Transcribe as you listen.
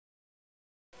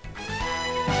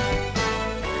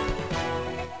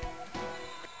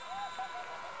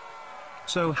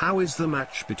So how is the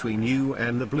match between you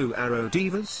and the Blue Arrow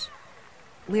Divas?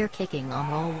 We're kicking on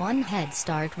roll one head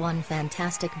start, one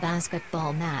fantastic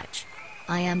basketball match.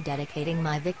 I am dedicating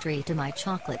my victory to my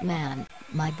chocolate man,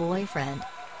 my boyfriend.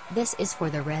 This is for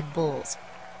the Red Bulls.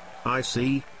 I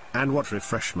see. And what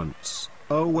refreshments?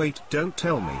 Oh wait, don't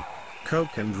tell me.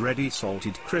 Coke and ready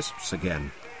salted crisps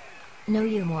again. No,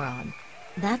 you moron.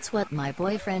 That's what my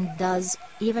boyfriend does,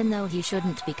 even though he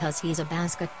shouldn't, because he's a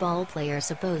basketball player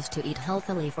supposed to eat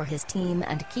healthily for his team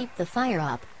and keep the fire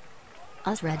up.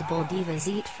 Us Red Bull divas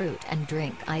eat fruit and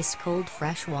drink ice-cold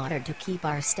fresh water to keep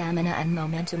our stamina and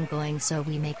momentum going, so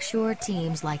we make sure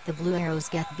teams like the Blue Arrows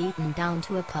get beaten down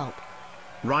to a pulp.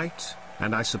 Right,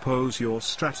 and I suppose your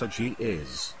strategy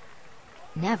is...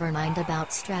 Never mind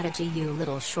about strategy, you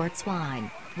little short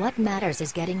swine. What matters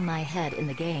is getting my head in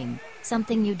the game,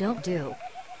 something you don't do.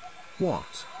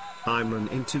 What? I'm an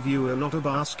interviewer, not a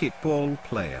basketball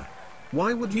player.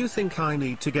 Why would you think I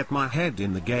need to get my head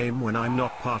in the game when I'm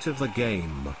not part of the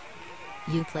game?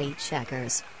 You play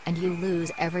checkers, and you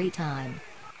lose every time.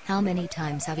 How many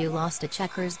times have you lost a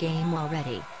checkers game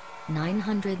already?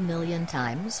 900 million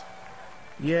times?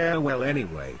 Yeah, well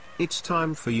anyway, it's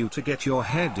time for you to get your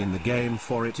head in the game,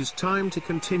 for it is time to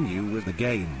continue with the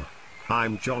game.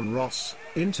 I'm John Ross,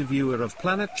 interviewer of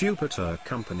Planet Jupiter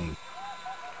Company.